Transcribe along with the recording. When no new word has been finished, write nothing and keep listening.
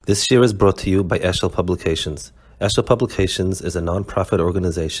This year is brought to you by Eshel Publications. Eshel Publications is a non-profit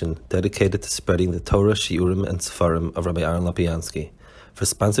organization dedicated to spreading the Torah, Shiurim, and Sefarim of Rabbi Aaron Lapiansky. For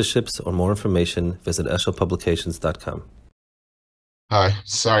sponsorships or more information, visit eshelpublications.com. Hi,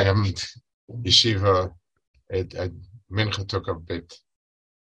 sorry, I'm yeshiva. Mincha took a bit.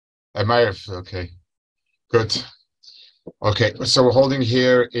 I might have, okay, good. Okay, so we're holding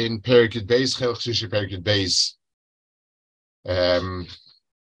here in Perek Beis, Chelek Shishi Perek Beis.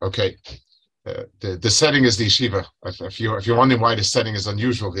 Okay, the setting is the yeshiva. If you're wondering why the setting is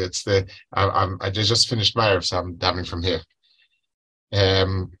unusual, it's I just finished Ma'ariv, so I'm davening from here.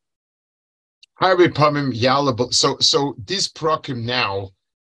 So these prakim now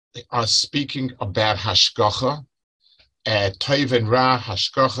are speaking about hashgacha, toiv and ra,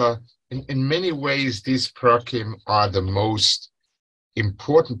 hashgacha. In many ways, these prakim are the most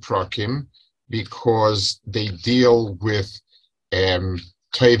important prakim because they deal with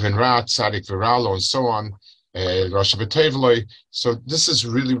toiv and ra, tzadik v'ralo, and so on, rasha v'toivloi. So this is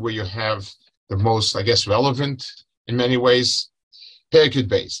really where you have the most, I guess, relevant in many ways. Perek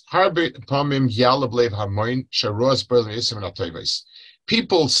Beis.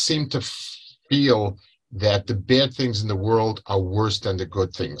 People seem to feel that the bad things in the world are worse than the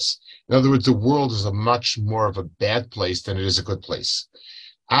good things. In other words, the world is a much more of a bad place than it is a good place.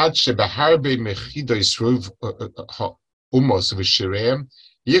 So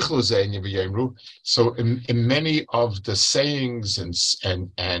in many of the sayings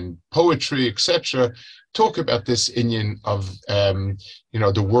and poetry, etc., talk about this Inyan of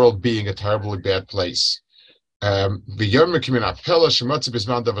the world being a terribly bad place. That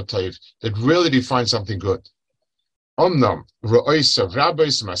really defines something good.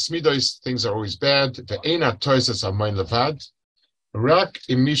 Things are always bad.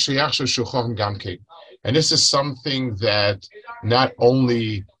 And this is something that not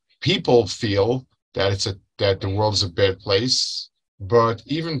only people feel that the world is a bad place, but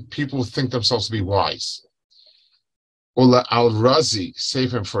even people who think themselves to be wise. Ula al-Razi,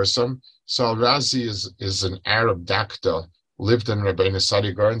 save him for some. So al-Razi is an Arab doctor, lived in Rabbeinu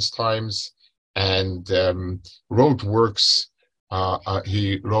Sadi Gaon's times, and wrote works.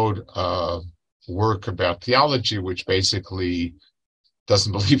 He wrote a work about theology, which basically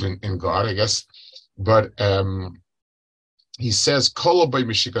doesn't believe in God, I guess. But he says,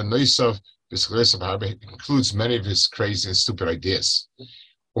 includes many of his crazy and stupid ideas.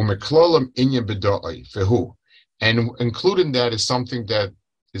 And including that is something that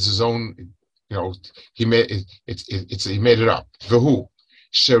is his own, he made it up.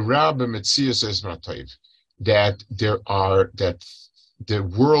 That the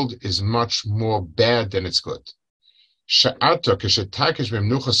world is much more bad than it's good. So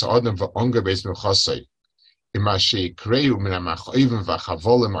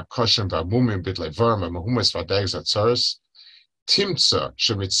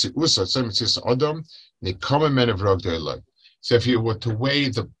if you were to weigh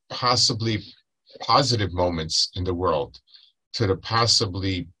the possibly positive moments in the world to the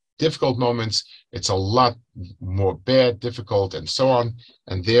possibly difficult moments, it's a lot more bad, difficult, and so on,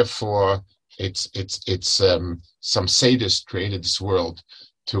 and therefore it's some sadist created this world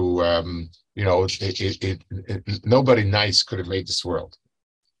to nobody nice could have made this world.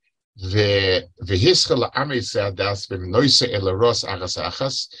 And he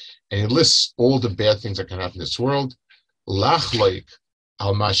lists all the bad things that can happen in this world.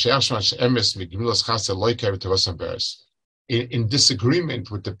 In disagreement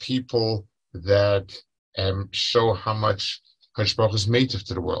with the people that show how much Kadosh Baruch Hu is native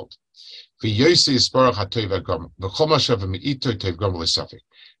to the world.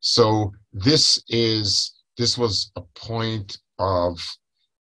 So this was a point of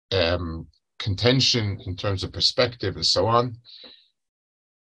contention in terms of perspective and so on.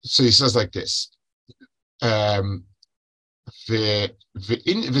 So he says like this. So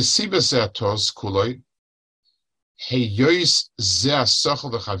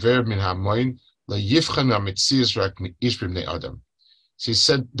he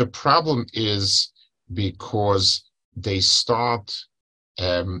said the problem is because they start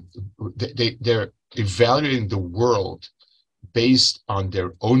they're evaluating the world based on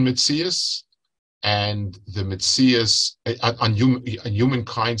their own mitzias and the mitzias on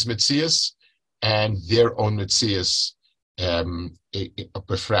humankind's mitzias and their own mitzias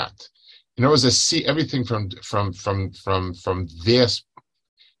befrat. In other words, they see everything from their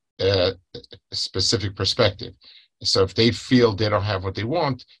specific perspective. So if they feel they don't have what they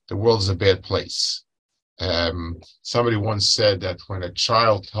want, the world is a bad place. Somebody once said that when a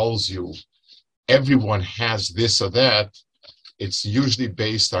child tells you everyone has this or that, it's usually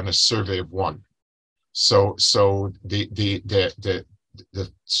based on a survey of one. So the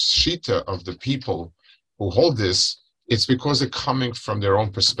shita of the people who hold this, it's because they're coming from their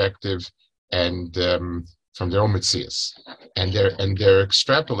own perspective and from their own mitzias, and they're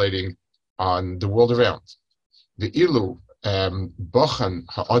extrapolating on the world around. The ilu bochan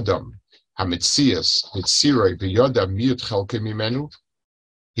ha'adam hamitzias mitziroi v'yoda miut chelke mimenu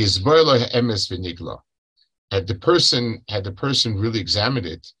hizboilo ha'emes v'nigla. Had the person really examined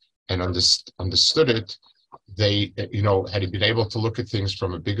it and understood it, they, had he been able to look at things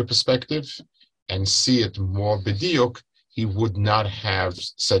from a bigger perspective and see it more bediuk, he would not have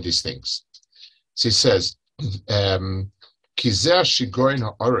said these things. So he says,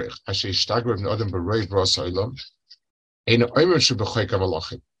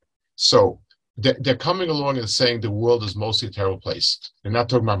 so they're coming along and saying the world is mostly a terrible place. They're not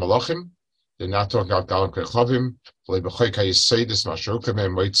talking about malachim. They're not talking about galam krechavim.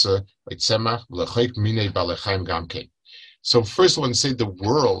 So first one say the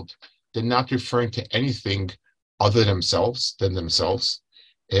world, they're not referring to anything other than themselves, than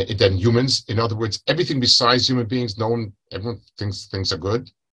humans. In other words, everything besides human beings, everyone thinks things are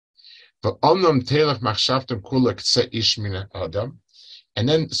good. And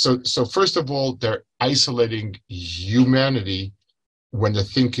then, so first of all, they're isolating humanity when they're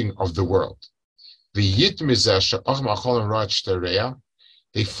thinking of the world. They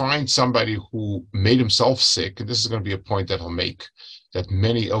find somebody who made himself sick, and this is going to be a point that he'll make, that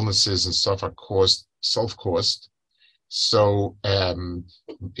many illnesses and stuff are self-caused. So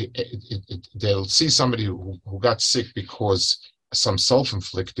they'll see somebody who got sick because some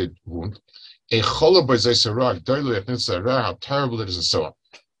self-inflicted wound. How terrible it is, and so on.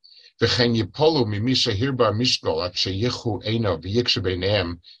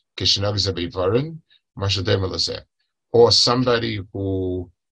 Or somebody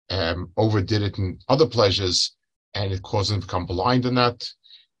who overdid it in other pleasures and it caused them to become blind in that,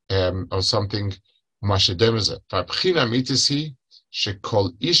 or something. So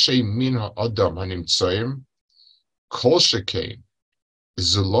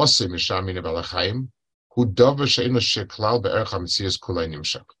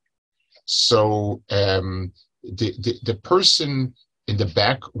the person in the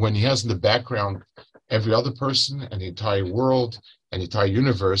back, when he has in the background every other person and the entire world and the entire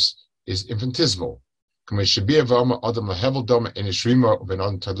universe, is infinitesimal. So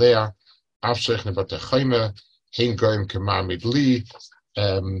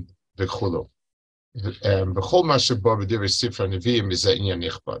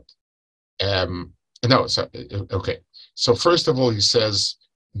first of all, he says,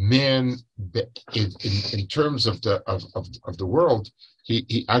 man, in terms of the world,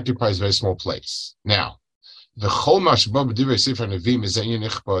 he occupies a very small place. Now, the Cholmash Bob Divrei Sifra Nevim is Zayin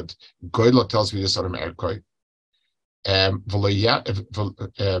Ichbad. Goydel tells me this on Amerikoi.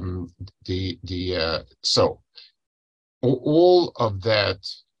 So all of that,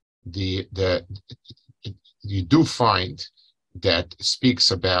 you do find that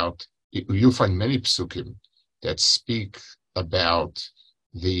speaks about. You find many psukim that speak about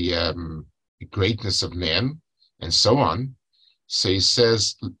the greatness of man and so on. So he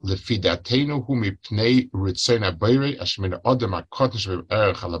says, "Lefidatenu hu mipnei ritzon habayre ashmin adam hakodesh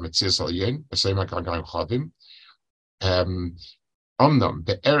ve'erech ala metzias alyin v'seim ha'galgalim chavim omnam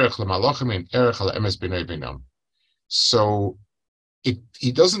be'erech lemalachim and erech ala emes b'nei b'nam." So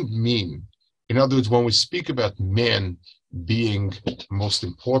he doesn't mean, in other words, when we speak about man being most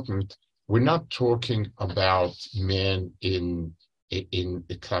important, we're not talking about man in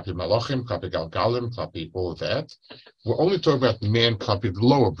Klapi Malachim, Klapi Galgalim, Klapi all of that. We're only talking about man Klapi the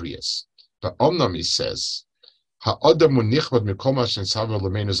lower Brias. But Omnam, he says, Ha'adamu nichbad mikomash and sava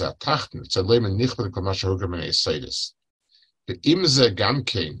lemenu za'atachten, it's a lemen nichbad mikomash ha'ugam and e'seidis. The imze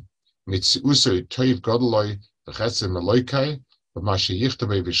gamkein, mitziuso toiv godoloi, v'chetzim meloikai, v'mashi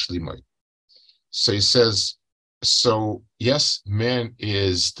yichtabei v'shlimoi. So he says, so yes, man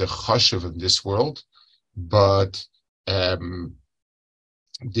is the chashuv of this world, but the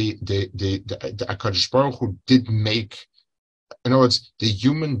HaKadosh Baruch Hu did make, in other words, the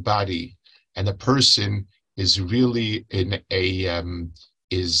human body and the person is really in a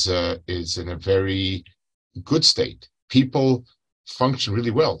is in a very good state. People function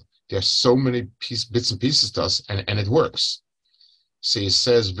really well. There are so many bits and pieces to us, and it works. So he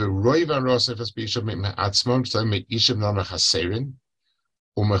says, so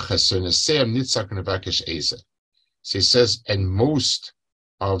he says, and most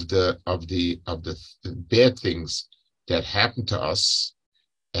of the bad things that happen to us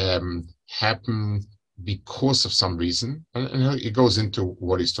happen because of some reason, and it goes into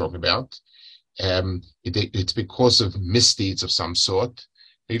what he's talking about. It's because of misdeeds of some sort.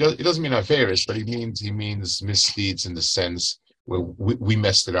 It doesn't mean Averis, but he means misdeeds in the sense where we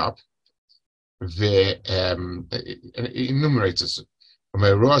messed it up. And it enumerates it.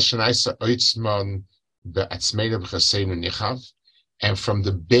 And from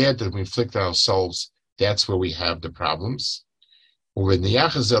the bad that we inflict on ourselves, that's where we have the problems.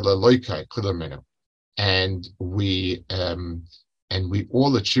 And we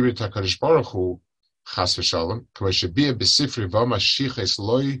all attribute to HaKadosh Baruch Hu, Chas v'Shalom, k'moshe b'sifri v'mashiches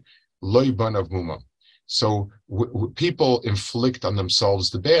loy banav muma. So people inflict on themselves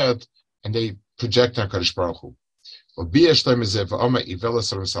the bad, and they project on HaKadosh Baruch Hu. I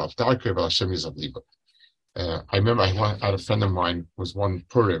remember I had a friend of mine was one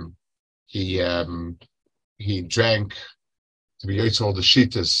Purim. He drank, to be ate all the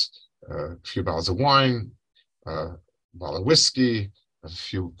shitas, a few bottles of wine, a bottle of whiskey, a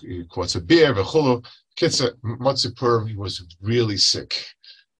few quarts of beer, v'chulu. Kitza, Motzi Purim, he was really sick.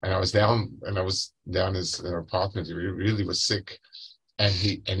 And I was down his apartment. He really was sick. And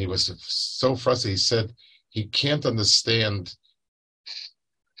he was so frustrated. He said he can't understand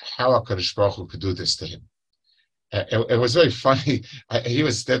how HaKadosh Baruch Hu could do this to him. It was very funny. He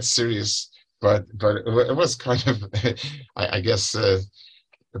was dead serious, but it was kind of, I guess, Al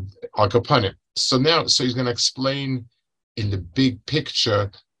Capone. So he's going to explain in the big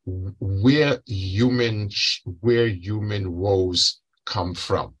picture where human woes come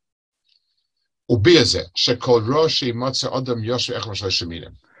from. So Can I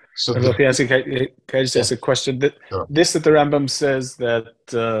just ask a question? That the Rambam says that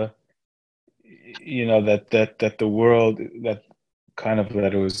that the world that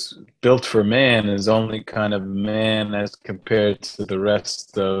it was built for man is only kind of man as compared to the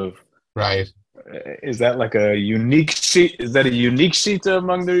rest of. Right. Is that like a unique sheet? Is that a unique sheet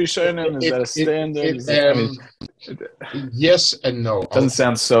among the Rishonim? Is that a standard? Yes and no. It doesn't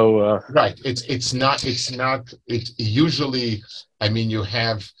sound so. Right. It's not. It usually. I mean,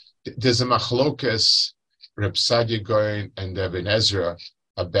 there's a machlokas, Reb Sadia Goyen and Ibn Ezra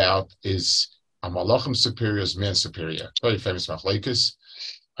about is a malachim superior, is man superior. Very famous machlokas.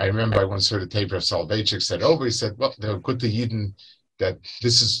 I remember I once heard a tape of Soloveitchik said, he said, well, they were good to Yidden that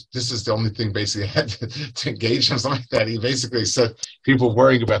this is the only thing basically I had to engage in, something like that. He basically said people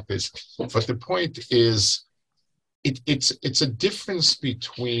worrying about this. But the point is, it's a difference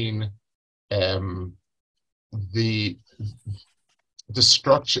between the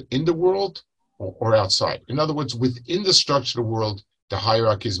structure in the world or outside. In other words, within the structure of the world, the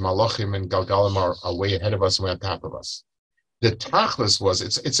hierarchies, Malachim and Galgalim are way ahead of us and way on top of us. The Tachlis was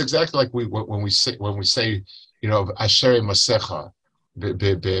it's exactly like when we say Asher Masecha,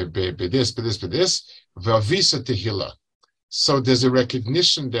 this, Vavisa Tehillah. So there's a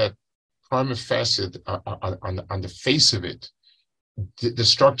recognition that prima facie on the face of it, the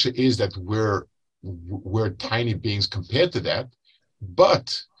structure is that we're tiny beings compared to that,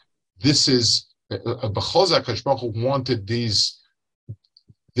 but this is B'chol Zeh Baruch Hu wanted this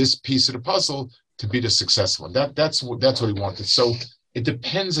piece of the puzzle to be the successful one. That's what he wanted. So it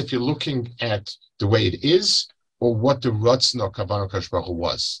depends if you're looking at the way it is or what the Ratzon or Kavanah HaKadosh Baruch Hu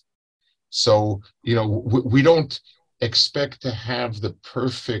was. So we don't expect to have the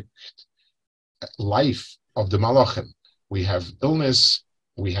perfect life of the Malachim. We have illness,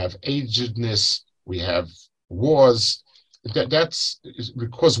 we have agedness, we have wars. That's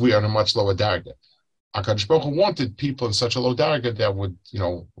because we are in a much lower darga. HaKadosh Baruch Hu wanted people in such a low darga that would,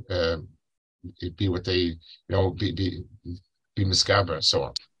 be what they, be miskaber and so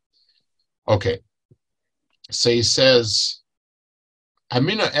on. Okay. So he says, so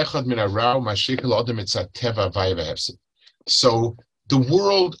the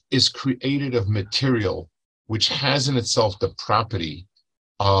world is created of material which has in itself the property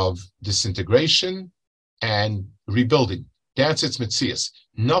of disintegration and rebuilding. That's its metzias.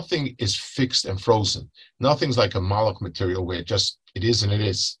 Nothing is fixed and frozen. Nothing's like a malach material where it is and it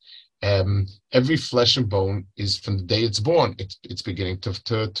is. Every flesh and bone is from the day it's born. It's beginning to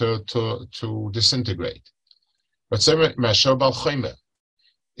disintegrate. But this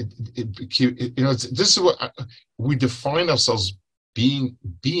is what we define ourselves being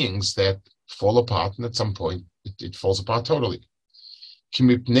beings that fall apart, and at some point it falls apart totally.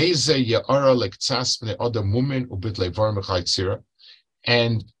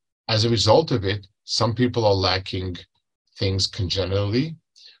 And as a result of it, some people are lacking things congenitally,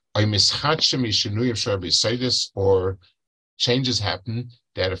 or changes happen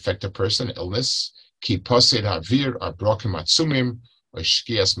that affect a person, illness.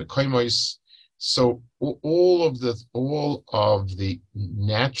 So all of the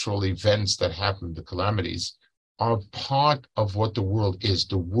natural events that happen, the calamities, are part of what the world is.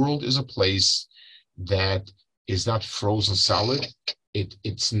 The world is a place that is not frozen solid.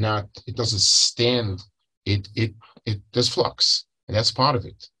 It's not. It doesn't stand. It there's flux, and that's part of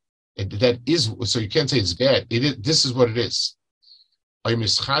it. That is so. You can't say it's bad. It is. This is what it is.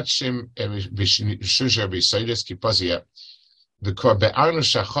 The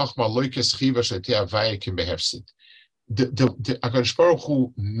Akadosh Baruch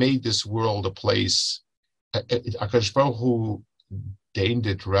Hu made this world a place. Akadosh Baruch Hu deigned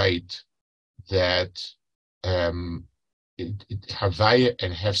it right that Havaya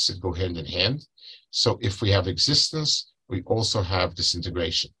and Hefsid go hand in hand. So if we have existence, we also have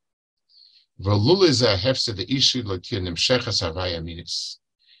disintegration.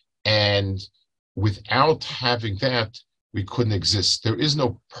 And without having that, we couldn't exist. There is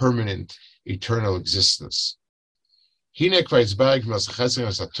no permanent, eternal existence. If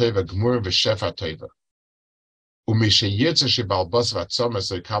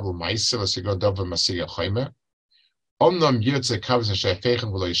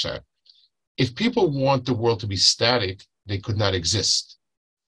people want the world to be static, they could not exist.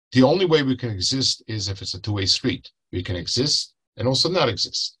 The only way we can exist is if it's a two-way street. We can exist and also not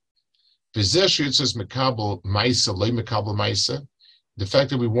exist. The fact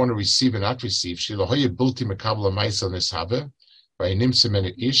that we want to receive and not receive, so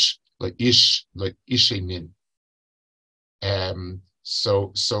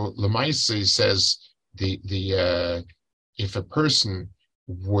Lemaisa says if a person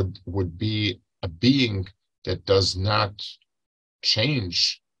would be a being that does not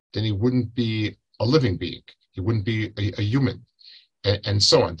change, then he wouldn't be a living being. He wouldn't be a human. And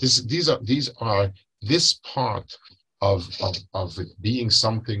so on. These are this part of it being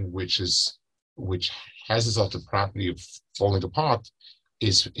something which has itself the property of falling apart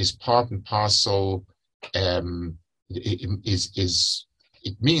is part and parcel. It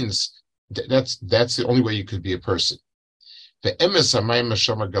means that's the only way you could be a person. The emes hamayim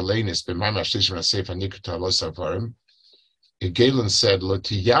shama galenis b'mayim hashlishim hasefer nikta lo savarim. Galen said, "Lo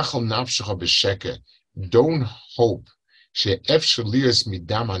tiyachol nafshecha b'sheke." Don't hope. Don't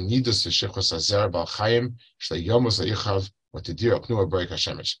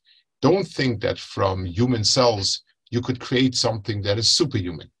think that from human cells you could create something that is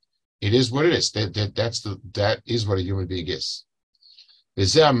superhuman. It is what it is. That is what a human being is.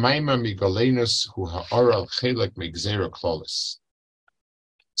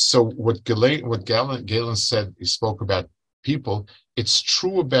 So what Galen said, he spoke about people. It's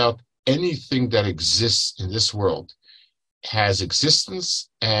true about anything that exists in this world. Has existence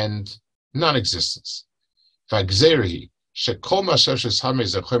and non-existence. V'agzerihi shekol ma'asher sheshame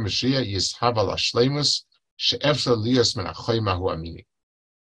zechoi Mashiach yizhav al hashleimus she'efshel liyos min ha'choi mahu amini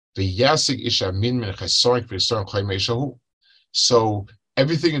v'yasig ish amin min chesorik v'yisorim choi meishahu. So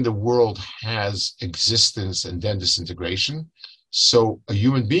everything in the world has existence and then disintegration. So a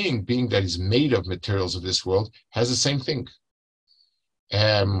human being that is made of materials of this world, has the same thing.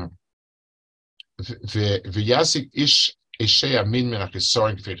 V'yasig ish Ishay amin min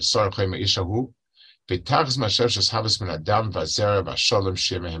hachisorin k'fei chesorin choi meishahu v'tachz ma'asher sheshavas min adam v'azera v'asholem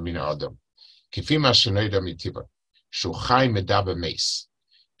sheh mehamin ha'adam k'fi ma shenoida mitiba shu chai medaba meis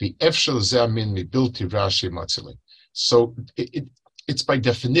v'efshel zeh amin mibilti rashi matzili. So it's by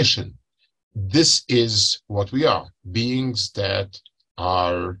definition, this is what we are, beings that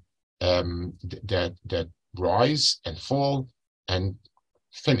are that rise and fall and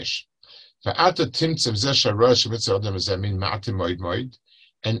finish. And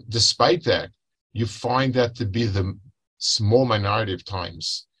despite that, you find that to be the small minority of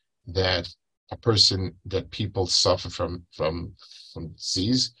times that people suffer from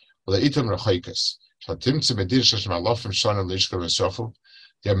disease. There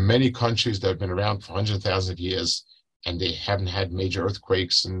are many countries that have been around for hundreds of thousands of years and they haven't had major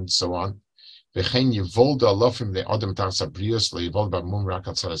earthquakes and so on.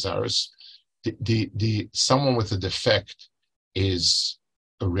 Someone with a defect is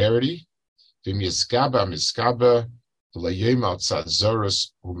a rarity. So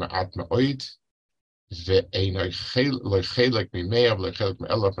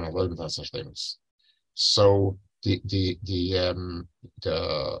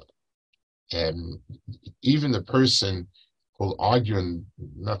even the person who'll argue and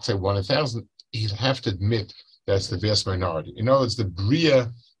not say 1 in 1,000, he'll have to admit that's the vast minority. In other words, the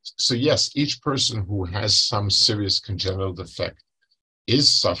Bria. So yes, each person who has some serious congenital defect is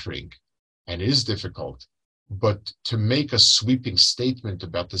suffering and is difficult, but to make a sweeping statement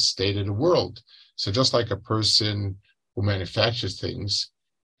about the state of the world. So just like a person who manufactures things,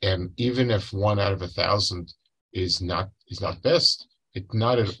 and even if 1 out of 1,000 is not best, it's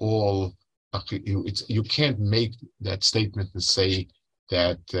not at all. You can't make that statement and say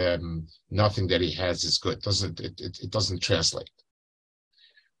that nothing that he has is good. It doesn't translate.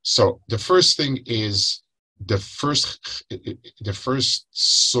 So the first thing is the first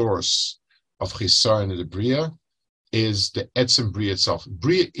source of chisaron in the bria is the etzem bria itself.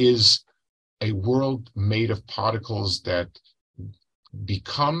 Bria is a world made of particles that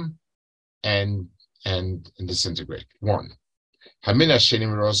become and disintegrate. One.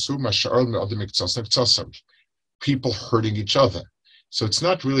 People hurting each other. So it's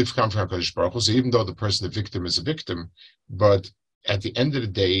not really come from HaKadosh Baruch Hu. So even though the person, the victim, is a victim, but at the end of the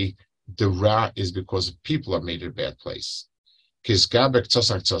day, the ra is because people are made in a bad place. So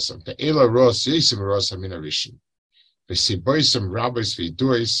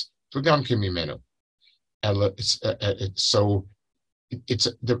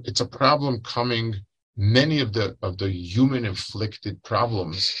it's a problem coming. Many of the human inflicted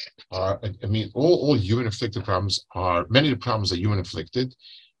problems are, all human inflicted problems are, many of the problems are human inflicted,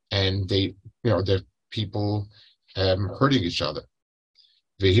 and they're people hurting each other.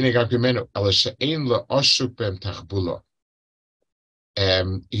 You're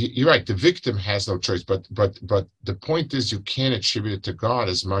right, the victim has no choice, but the point is you can't attribute it to God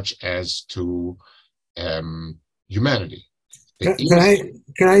as much as to humanity. Can I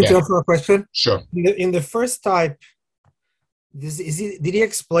interrupt for a question? Sure. In the first type, did he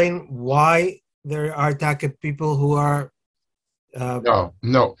explain why there are people who are?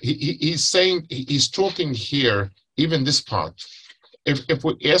 No. He's saying, he's talking here, even this part. If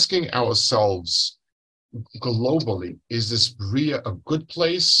we're asking ourselves globally, is this bria a good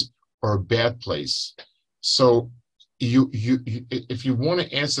place or a bad place? So you if you want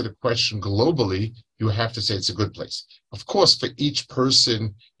to answer the question globally, you have to say it's a good place. Of course, for each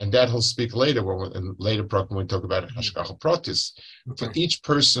person, and that he'll speak later when we talk about hashgacha pratis. For each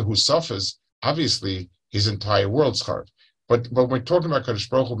person who suffers, obviously his entire world's hard. But when we're talking about Kadosh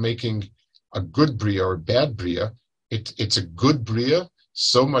Baruch Hu making a good bria or a bad bria, it's a good bria.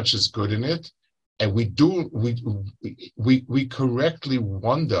 So much is good in it, and we correctly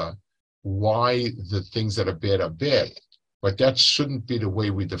wonder why the things that are bad, but that shouldn't be the way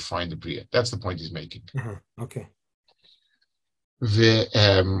we define the bria. That's the point he's making. Okay. These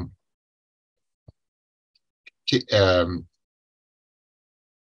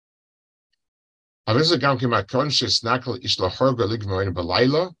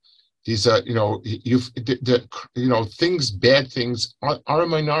are, things, bad things are a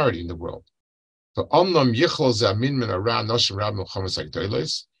minority in the world.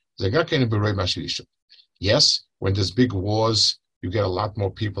 Yes, when there's big wars, you get a lot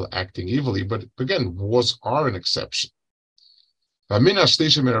more people acting evilly, but again, wars are an exception. The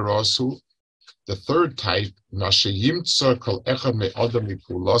third type,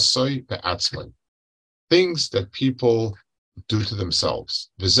 things that people do to themselves.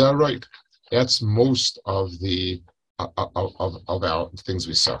 That's most of the of our things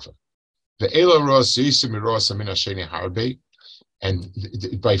we suffer. And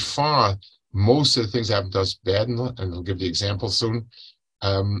by far, most of the things that happen to us bad, and I'll give the example soon,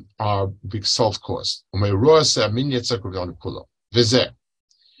 are big self-caused.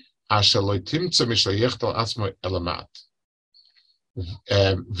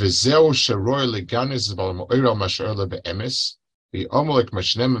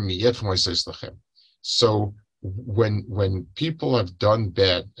 So when people have done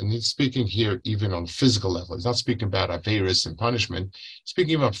bad, and he's speaking here even on physical level, he's not speaking about averis and punishment,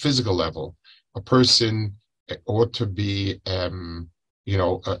 speaking even on physical level, a person ought to be, a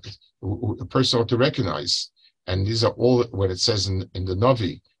person ought to recognize, and these are all what it says in the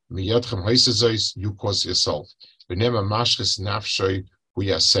Navi, you cause yourself.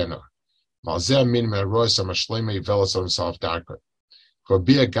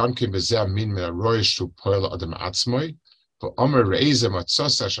 Rabia Gamkin Bezeh Min Roish to Poil Adam Atzmoy, for Omer Reize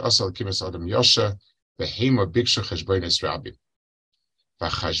Matzosash Asal Kimis Adam Yosha, the Hema Biksha Hashboinus Rabbi.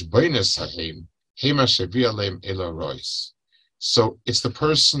 Vachashboinus Haim, Hema Shavialem Elo Rois. So it's the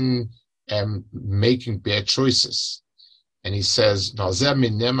person making bad choices. And he says, Valzeh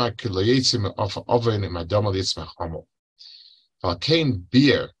Min Nema Kiloyetzim of Oven in Madama Litzmach Omo. Valkain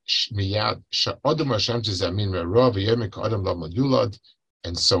Beer Miyad Sha'odam Hashem Tizamin Merov Yemik Adam Lamal Yulad,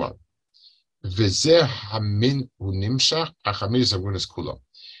 and so on. This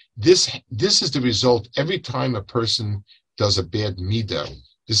is the result every time a person does a bad midah.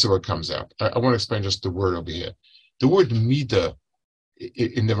 This is what comes out. I want to explain just the word over here. The word midah,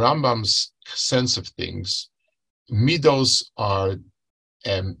 in the Rambam's sense of things, midos are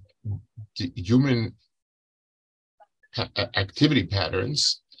the human activity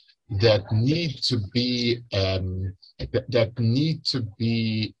patterns that need to be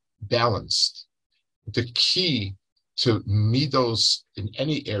balanced. The key to midos in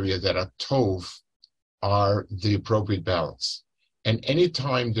any area that are tov are the appropriate balance. And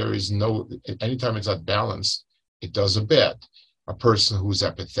anytime it's not balanced, it does a bad. A person who's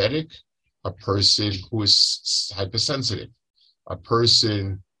apathetic, a person who is hypersensitive, a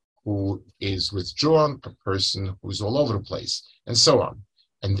person who is withdrawn, a person who's all over the place, and so on.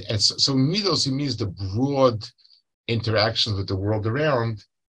 And so midos, it means the broad interactions with the world around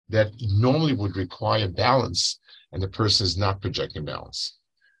that normally would require balance, and the person is not projecting balance.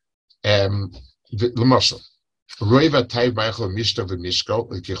 L'mashal, roiva tay ba'echol mishto v'mishko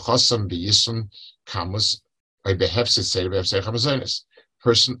l'kichosam b'yisum kamus or behefset say behefset chamazonis.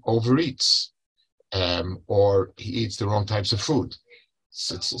 Person overeats, or he eats the wrong types of food.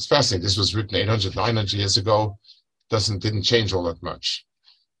 It's fascinating. This was written 800, 900 years ago. Didn't change all that much.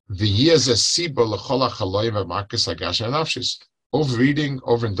 Overeating,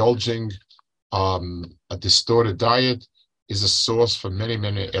 overindulging, a distorted diet is a source for many,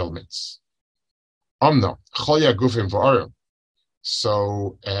 many ailments. So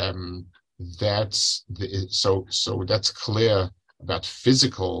that's clear about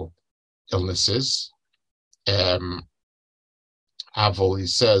physical illnesses. Avol, he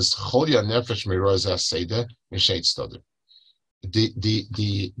says,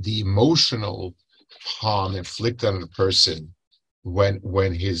 the emotional harm inflicted on the person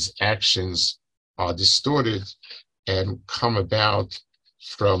when his actions are distorted and come about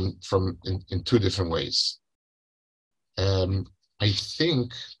in two different ways. I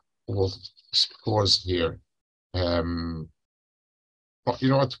think we'll pause here. You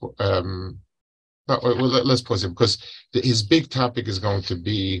know what? Let's pause it, because his big topic is going to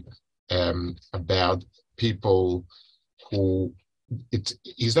be about people who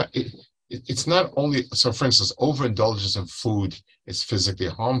it's not only, so for instance, overindulgence in food is physically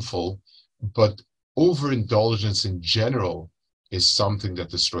harmful, but overindulgence in general is something that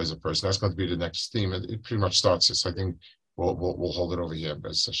destroys a person. That's going to be the next theme. It pretty much starts this. I think we'll hold it over here.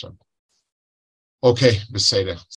 Okay, Beseda.